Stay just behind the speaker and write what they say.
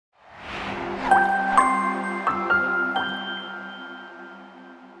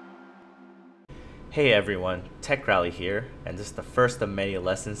Hey everyone, Tech Rally here, and this is the first of many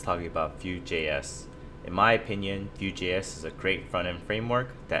lessons talking about Vue JS. In my opinion, Vue JS is a great front-end framework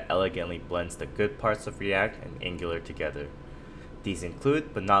that elegantly blends the good parts of React and Angular together. These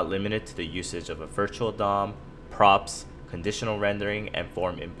include, but not limited to, the usage of a virtual DOM, props, conditional rendering, and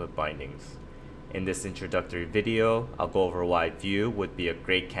form input bindings. In this introductory video, I'll go over why Vue would be a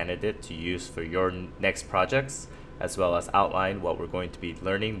great candidate to use for your next projects, as well as outline what we're going to be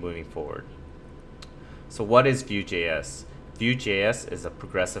learning moving forward. So what is Vue JS? Vue JS is a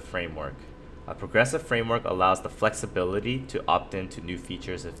progressive framework. A progressive framework allows the flexibility to opt in to new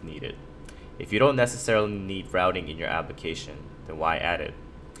features if needed. If you don't necessarily need routing in your application, then why add it?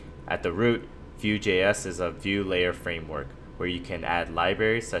 At the root, Vue JS is a Vue layer framework where you can add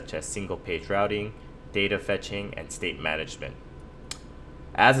libraries such as single-page routing, data fetching, and state management.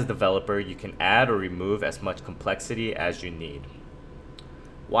 As a developer, you can add or remove as much complexity as you need.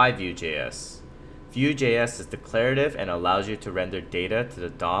 Why Vue JS? Vue JS is declarative and allows you to render data to the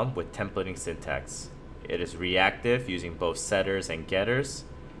DOM with templating syntax. It is reactive using both setters and getters.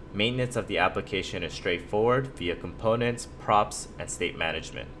 Maintenance of the application is straightforward via components, props, and state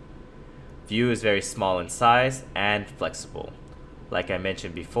management. Vue is very small in size and flexible. Like I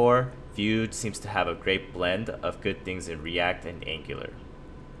mentioned before, Vue seems to have a great blend of good things in React and Angular.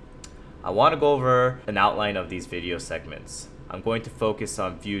 I want to go over an outline of these video segments. I'm going to focus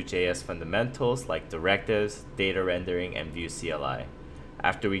on Vue JS fundamentals like directives, data rendering, and Vue CLI.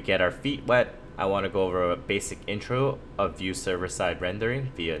 After we get our feet wet, I want to go over a basic intro of Vue server-side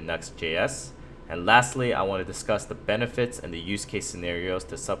rendering via Nuxt.js. And lastly, I want to discuss the benefits and the use case scenarios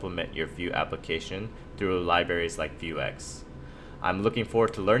to supplement your Vue application through libraries like Vuex. I'm looking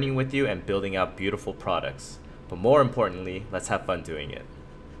forward to learning with you and building out beautiful products. But more importantly, let's have fun doing it.